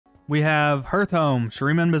We have Hearthhome,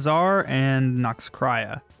 Shuriman Bazaar, and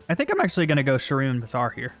Noxcria. I think I'm actually going to go Shuriman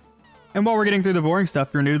Bazaar here. And while we're getting through the boring stuff,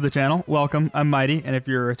 if you're new to the channel, welcome, I'm Mighty, and if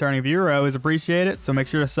you're a returning viewer, I always appreciate it, so make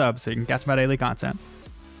sure to sub so you can catch my daily content.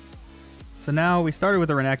 So now we started with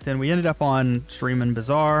a Renekton, we ended up on Shuriman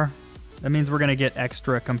Bazaar. That means we're going to get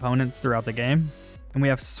extra components throughout the game. And we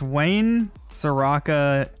have Swain,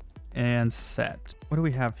 Soraka, and Set. What do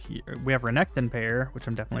we have here? We have Renekton pair, which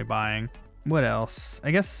I'm definitely buying. What else?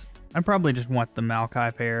 I guess I probably just want the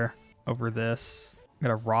Maokai pair over this. Got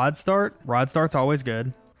a Rod Start. Rod Start's always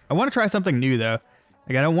good. I want to try something new, though.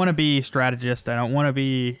 Like, I don't want to be Strategist. I don't want to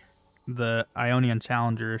be the Ionian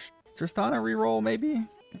Challengers. Tristana reroll, maybe?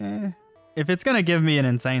 If it's going to give me an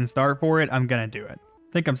insane start for it, I'm going to do it.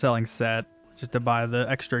 I think I'm selling Set just to buy the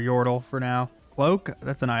extra Yordle for now. Cloak,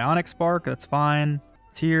 that's an Ionic Spark. That's fine.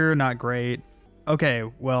 Tier, not great. Okay,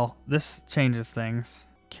 well, this changes things.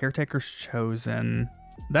 Caretaker's Chosen.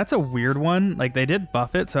 That's a weird one. Like, they did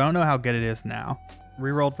buff it, so I don't know how good it is now.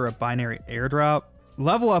 Rerolled for a binary airdrop.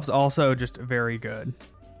 Level Up's also just very good.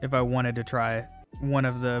 If I wanted to try one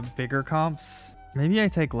of the bigger comps, maybe I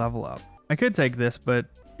take Level Up. I could take this, but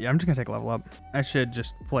yeah, I'm just gonna take Level Up. I should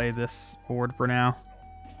just play this board for now.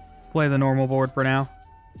 Play the normal board for now.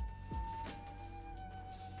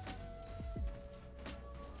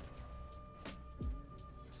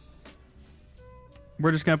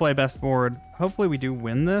 We're just gonna play best board. Hopefully we do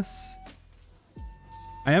win this.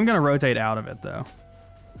 I am gonna rotate out of it though.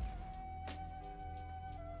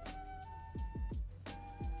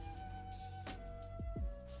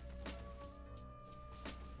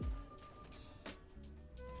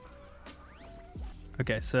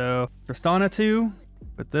 Okay, so Tristana 2,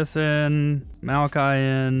 put this in, Maokai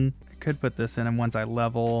in, I could put this in, and once I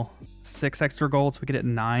level 6 extra gold, so we could hit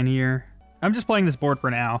 9 here. I'm just playing this board for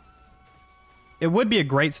now. It would be a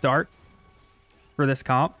great start for this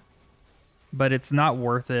comp, but it's not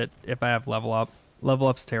worth it if I have Level Up. Level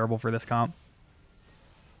Up's terrible for this comp.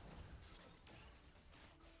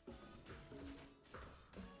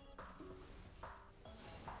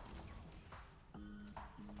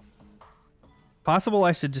 Possible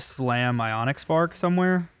I should just slam Ionic Spark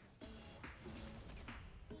somewhere.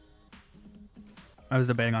 I was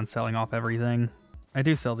debating on selling off everything. I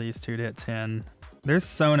do sell these two to hit 10. There's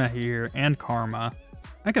Sona here and Karma.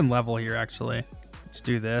 I can level here actually. Just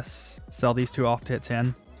do this. Sell these two off to hit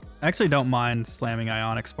 10. I actually don't mind slamming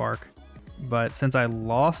Ionic Spark, but since I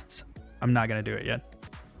lost, I'm not going to do it yet.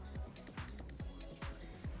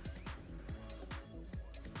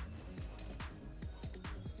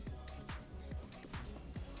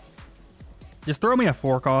 Just throw me a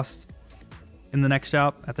 4 cost in the next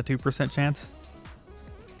shop at the 2% chance.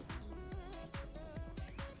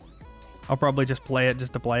 I'll probably just play it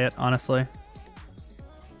just to play it, honestly.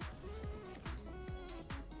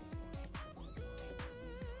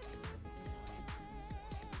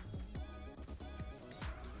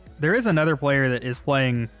 There is another player that is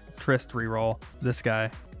playing Trist reroll. This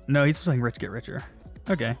guy. No, he's playing Rich Get Richer.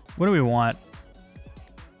 Okay, what do we want?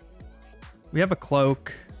 We have a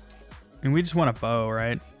Cloak. And we just want a bow,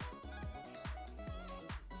 right?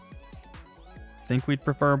 Think we'd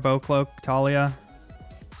prefer bow, cloak, Talia.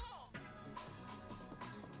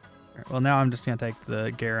 Right, well, now I'm just gonna take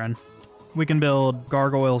the Garen. We can build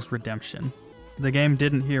Gargoyle's Redemption. The game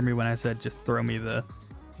didn't hear me when I said just throw me the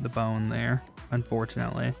bone there,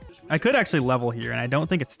 unfortunately. I could actually level here, and I don't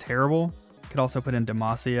think it's terrible. Could also put in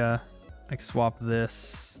Demacia, like swap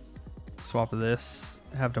this,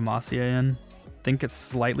 have Demacia in. Think it's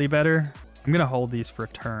slightly better. I'm gonna hold these for a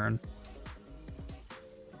turn.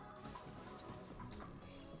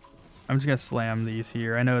 I'm just gonna slam these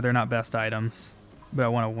here. I know they're not best items, but I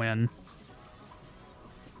want to win.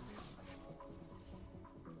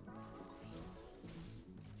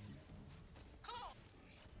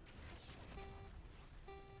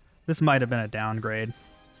 This might have been a downgrade.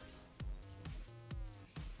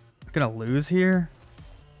 I'm gonna lose here.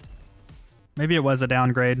 Maybe it was a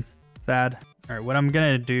downgrade. Sad. All right, what I'm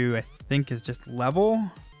gonna do, I think, is just level.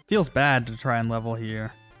 Feels bad to try and level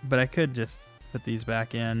here, but I could just put these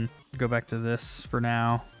back in, go back to this for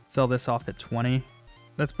now, sell this off at 20.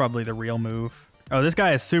 That's probably the real move. Oh, this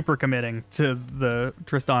guy is super committing to the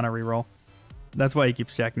Tristana reroll. That's why he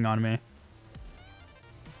keeps checking on me,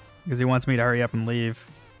 because he wants me to hurry up and leave.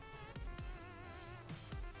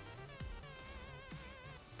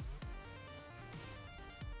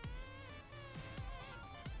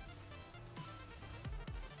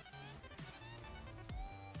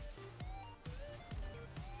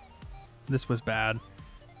 This was bad.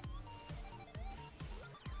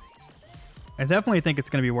 I definitely think it's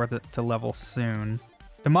going to be worth it to level soon.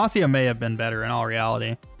 Demacia may have been better in all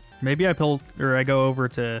reality. Maybe I go over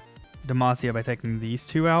to Demacia by taking these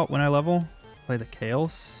two out when I level. Play the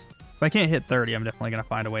Kales. If I can't hit 30, I'm definitely going to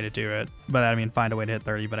find a way to do it. By that I mean find a way to hit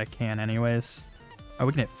 30, but I can anyways. Oh,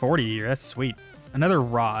 we can hit 40 here. That's sweet. Another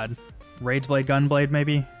Rod. Rageblade, Gunblade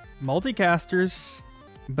maybe. Multicasters.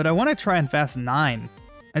 But I want to try and fast 9.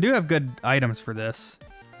 I do have good items for this.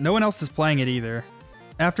 No one else is playing it either.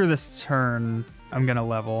 After this turn, I'm going to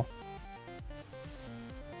level.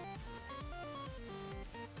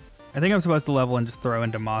 I think I'm supposed to level and just throw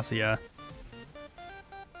in Demacia.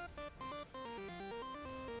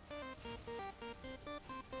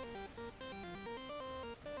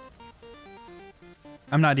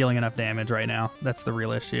 I'm not dealing enough damage right now. That's the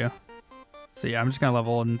real issue. So yeah, I'm just going to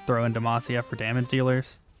level and throw in Demacia for damage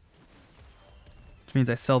dealers. Which means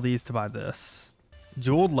I sell these to buy this.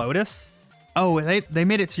 Jeweled Lotus? Oh, they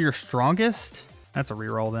made it to your strongest? That's a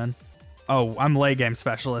reroll then. Oh, I'm late game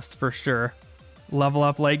specialist for sure. Level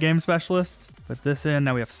up late game specialist. Put this in.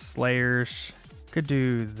 Now we have Slayers. Could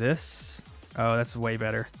do this. Oh, that's way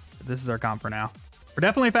better. This is our comp for now. We're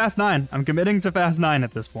definitely fast 9. I'm committing to fast 9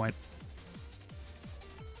 at this point.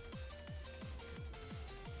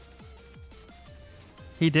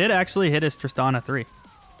 He did actually hit his Tristana 3.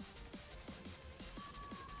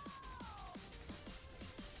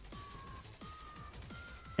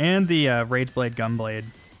 And the Rageblade Gunblade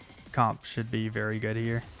comp should be very good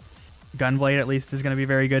here. Gunblade at least is going to be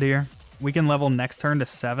very good here. We can level next turn to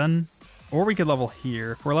 7. Or we could level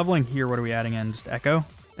here. If we're leveling here, what are we adding in? Just Echo?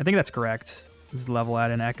 I think that's correct. Just level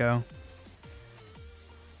add in Echo.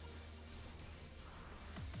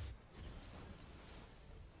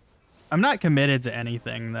 I'm not committed to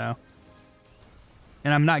anything, though.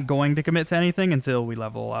 And I'm not going to commit to anything until we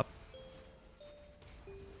level up.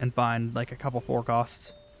 And find, like, a couple 4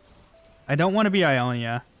 costs. I don't want to be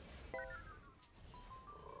Ionia.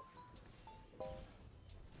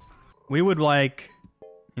 We would like...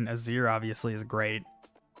 I mean, Azir obviously is great.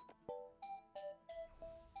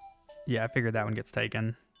 Yeah, I figured that one gets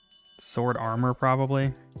taken. Sword Armor,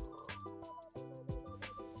 probably.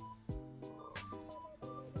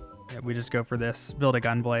 Yeah, we just go for this. Build a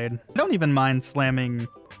Gunblade. I don't even mind slamming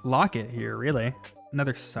Locket here, really.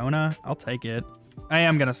 Another Sona? I'll take it. I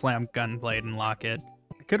am going to slam Gunblade and Locket.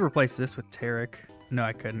 I could replace this with Taric. No,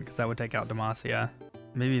 I couldn't, because that would take out Demacia.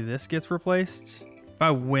 Maybe this gets replaced? If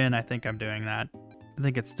I win, I think I'm doing that. I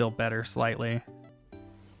think it's still better slightly.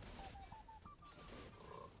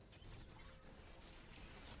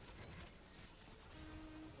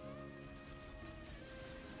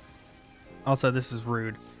 Also, this is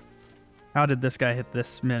rude. How did this guy hit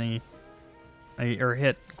this many? Or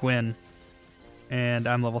hit Gwen. And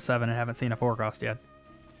I'm level 7 and haven't seen a 4 cost yet.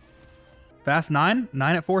 Fast 9?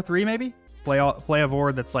 9 at 4-3 maybe? Play a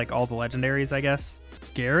board that's like all the legendaries, I guess.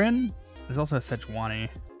 Garen? There's also a Sejuani.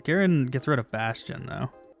 Garen gets rid of Bastion, though.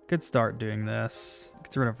 Could start doing this.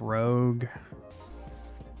 Gets rid of Rogue.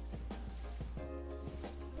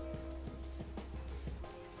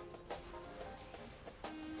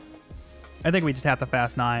 I think we just have to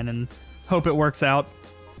fast 9 and hope it works out.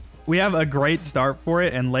 We have a great start for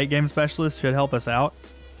it, and late game specialist should help us out.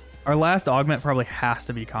 Our last augment probably has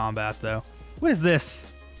to be combat, though. What is this?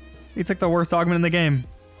 He took the worst augment in the game.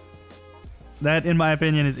 That, in my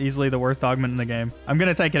opinion, is easily the worst augment in the game. I'm going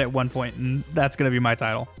to take it at one point, and that's going to be my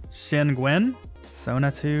title. Shin Gwen?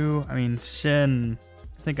 Sona 2? I mean, Shin...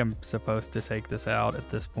 I think I'm supposed to take this out at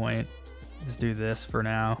this point. Just do this for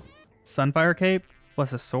now. Sunfire Cape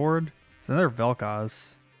plus a sword. It's another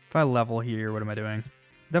Vel'Koz. If I level here, what am I doing?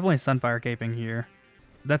 Definitely Sunfire Caping here.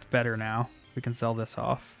 That's better now. We can sell this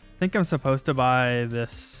off. I think I'm supposed to buy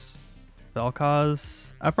this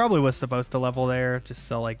Vel'Koz. I probably was supposed to level there. Just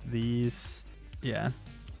sell like these. Yeah.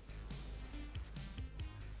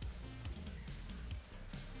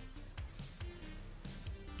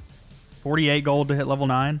 $48 gold to hit level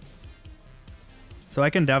 9. So I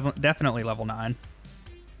can definitely level 9.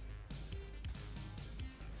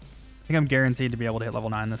 I think I'm guaranteed to be able to hit level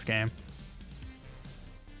 9 this game.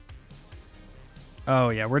 Oh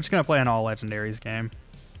yeah, we're just going to play an all legendaries game.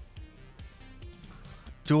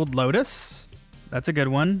 Jeweled Lotus. That's a good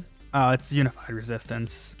one. It's Unified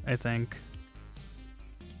Resistance, I think.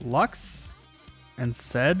 Lux and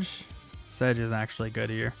Sedge. Sedge is actually good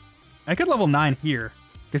here. I could level 9 here.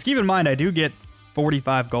 Because keep in mind, I do get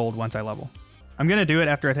 45 gold once I level. I'm going to do it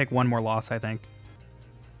after I take one more loss, I think.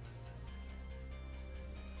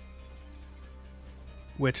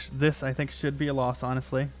 Which this, I think, should be a loss,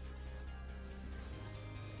 honestly.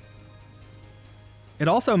 It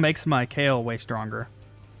also makes my Kale way stronger.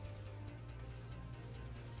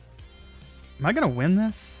 Am I going to win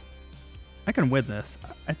this? I can win this.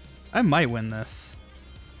 I might win this.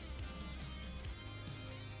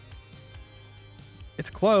 It's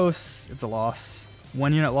close. It's a loss.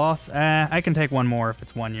 1 unit loss. I can take one more if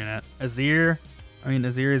it's 1 unit. Azir. I mean,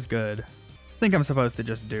 Azir is good. I think I'm supposed to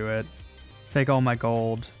just do it. Take all my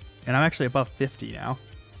gold. And I'm actually above 50 now.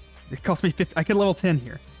 It cost me 50. I could level 10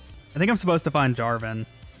 here. I think I'm supposed to find Jarvan.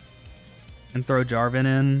 And throw Jarvan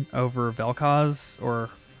in over Vel'Koz, or...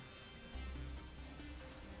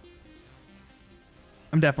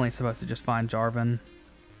 I'm definitely supposed to just find Jarvan.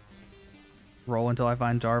 Roll until I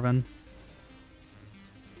find Jarvan.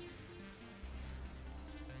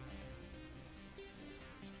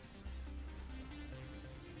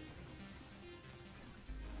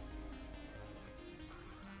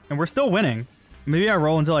 And we're still winning. Maybe I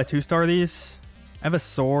roll until I 2-star these. I have a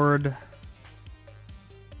sword.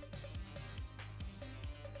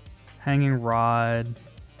 Hanging rod.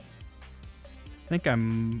 I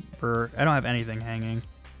don't have anything hanging.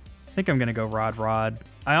 I think I'm gonna go rod.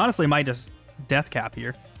 I honestly might just death cap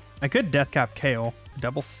here. I could death cap Kale.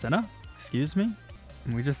 Double Senna? Excuse me?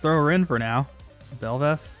 And we just throw her in for now.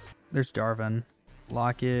 Belveth. There's Jarvan.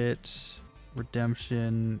 Locket.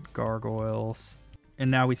 Redemption. Gargoyles. And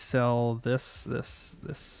now we sell this.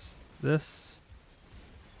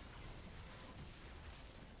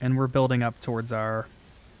 And we're building up towards our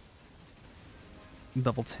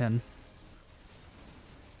level 10.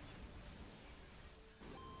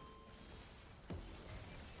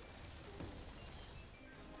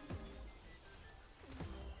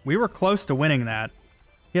 We were close to winning that.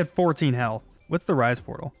 He had 14 health with the Rise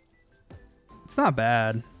Portal. It's not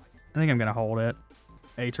bad. I think I'm going to hold it.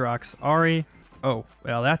 Aatrox, Ahri. Oh,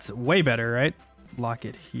 well, that's way better, right? Lock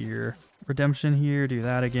it here. Redemption here. Do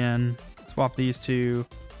that again. Swap these two.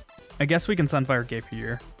 I guess we can Sunfire Cape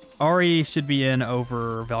here. Ahri should be in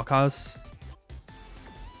over Vel'Koz.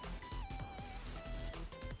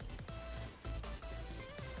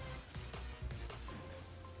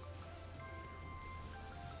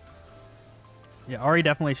 Yeah, Ahri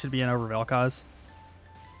definitely should be in over Vel'Koz.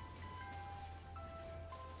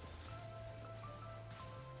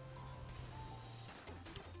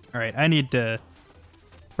 Alright, I need to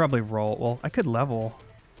probably roll. Well, I could level.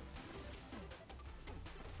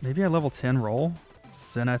 Maybe I level 10 roll.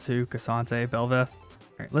 Senna 2, Cassante, Belveth.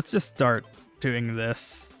 Alright, let's just start doing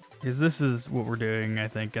this. Because this is what we're doing, I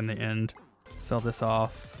think, in the end. Sell this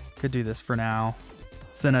off. Could do this for now.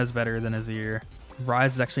 Senna is better than Azir.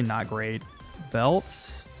 Rise is actually not great.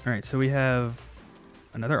 Belt. Alright, so we have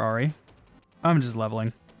another Ahri. I'm just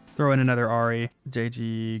leveling. Throw in another Ahri.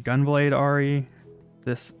 JG Gunblade Ahri.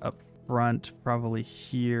 This up front, probably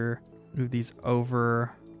here. Move these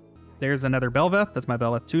over. There's another Belveth. That's my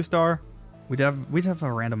Belveth 2-star. We just have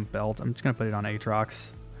a random belt. I'm just gonna put it on Aatrox.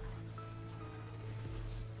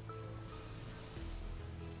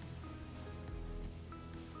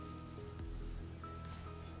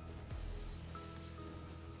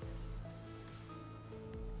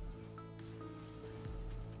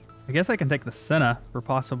 I guess I can take the Senna for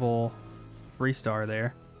possible 3-star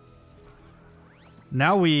there.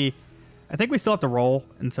 Now I think we still have to roll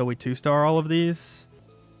until we 2-star all of these.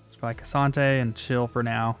 Just buy Cassante and chill for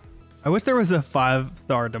now. I wish there was a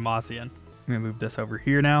 5-star Demacian. I'm gonna move this over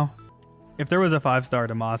here now. If there was a 5-star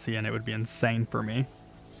Demacian, it would be insane for me.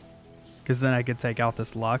 Because then I could take out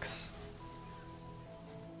this Lux.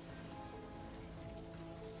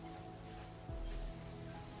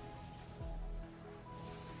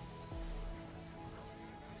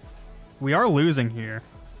 We are losing here.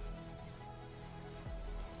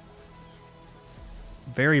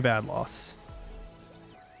 Very bad loss.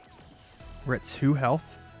 We're at 2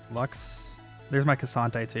 health. Lux. There's my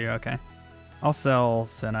Cassante too. Okay. I'll sell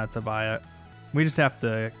Senna to buy it. We just have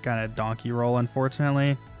to kind of donkey roll,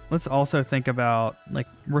 unfortunately. Let's also think about, like,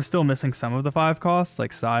 we're still missing some of the 5 costs,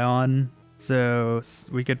 like Scion. So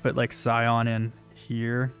we could put, like, Scion in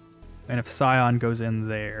here. And if Scion goes in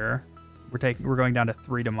there, we're going down to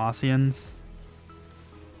 3 Demacians.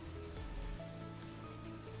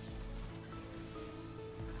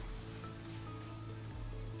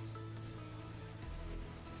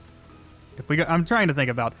 I'm trying to think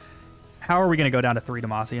about how are we going to go down to 3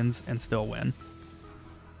 Demacians and still win.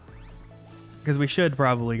 Because we should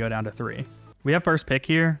probably go down to 3. We have first pick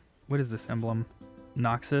here. What is this emblem?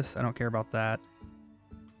 Noxus. I don't care about that.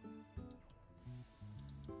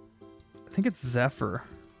 I think it's Zephyr.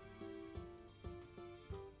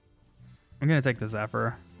 I'm going to take the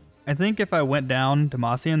Zephyr. I think if I went down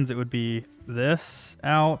Demacians, it would be this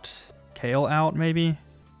out, Kale out maybe. And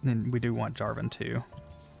then we do want Jarvan too.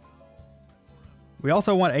 We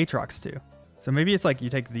also want Aatrox too. So maybe it's like you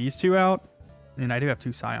take these 2 out. And I do have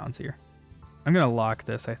 2 Scions here. I'm going to lock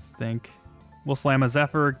this, I think. We'll slam a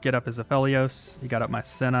Zephyr, get up his Aphelios. He got up my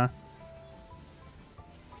Senna.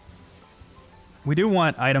 We do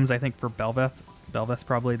want items, I think, for Belveth. Belveth's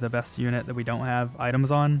probably the best unit that we don't have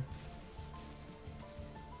items on.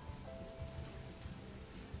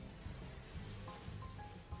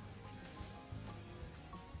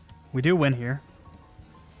 We do win here.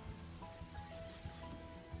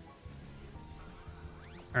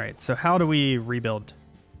 Alright, so how do we rebuild?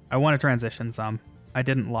 I want to transition some. I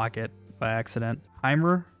didn't lock it by accident.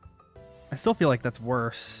 Heimer? I still feel like that's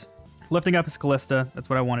worse. Lifting up his Callista, that's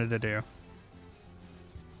what I wanted to do.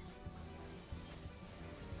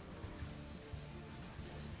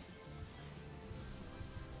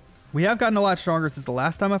 We have gotten a lot stronger since the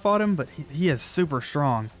last time I fought him, but he is super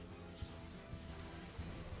strong.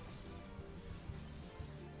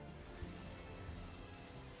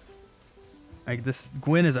 Like, this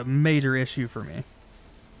Gwyn is a major issue for me.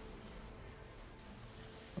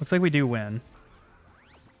 Looks like we do win.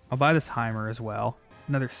 I'll buy this Heimer as well.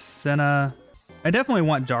 Another Senna. I definitely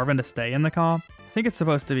want Jarvan to stay in the comp. I think it's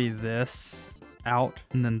supposed to be this out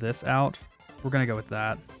and then this out. We're going to go with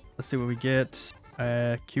that. Let's see what we get.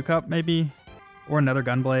 Q-Cup maybe? Or another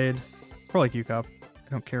Gunblade. Probably Q-Cup. I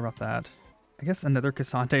don't care about that. I guess another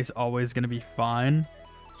Cassante is always going to be fine.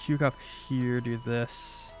 Q-Cup here, do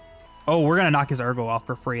this. Oh, we're going to knock his Urgo off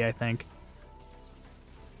for free, I think.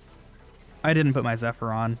 I didn't put my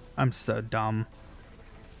Zephyr on. I'm so dumb.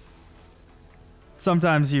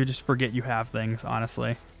 Sometimes you just forget you have things,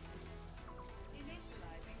 honestly.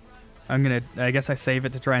 I guess I save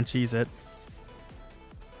it to try and cheese it.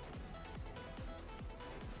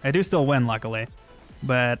 I do still win, luckily.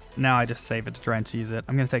 But now I just save it to try and cheese it.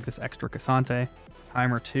 I'm going to take this extra Cassante.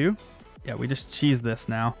 Heimer 2. Yeah, we just cheese this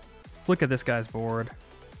now. Let's look at this guy's board.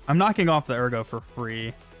 I'm knocking off the Urgo for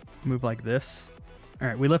free. Move like this. All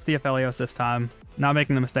right, we lift the Aphelios this time. Not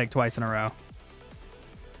making the mistake twice in a row.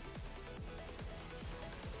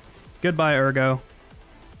 Goodbye, Urgo.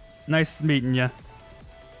 Nice meeting you.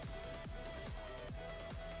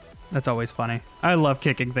 That's always funny. I love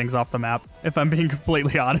kicking things off the map, if I'm being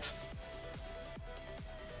completely honest.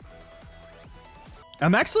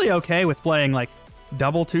 I'm actually okay with playing like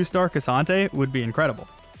double 2-star Cassante. Would be incredible.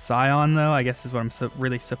 Scion, though, I guess is what I'm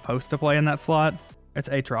really supposed to play in that slot. It's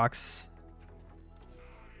Aatrox.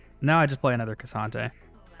 Now I just play another Cassante.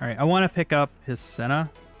 All right, I want to pick up his Senna.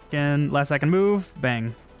 Again, last second move,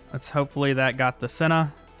 bang. Let's hopefully that got the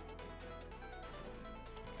Senna.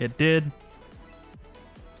 It did.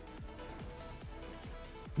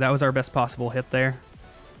 That was our best possible hit there.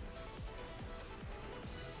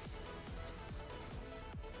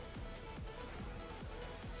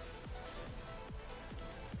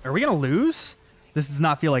 Are we going to lose? This does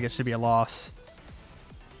not feel like it should be a loss.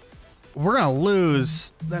 We're going to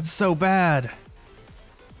lose. That's so bad.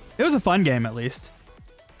 It was a fun game, at least.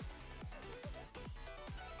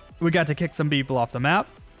 We got to kick some people off the map.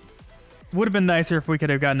 Would have been nicer if we could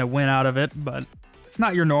have gotten a win out of it, but it's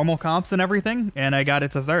not your normal comps and everything, and I got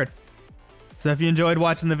it to third. So if you enjoyed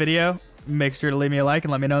watching the video, make sure to leave me a like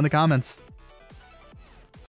and let me know in the comments.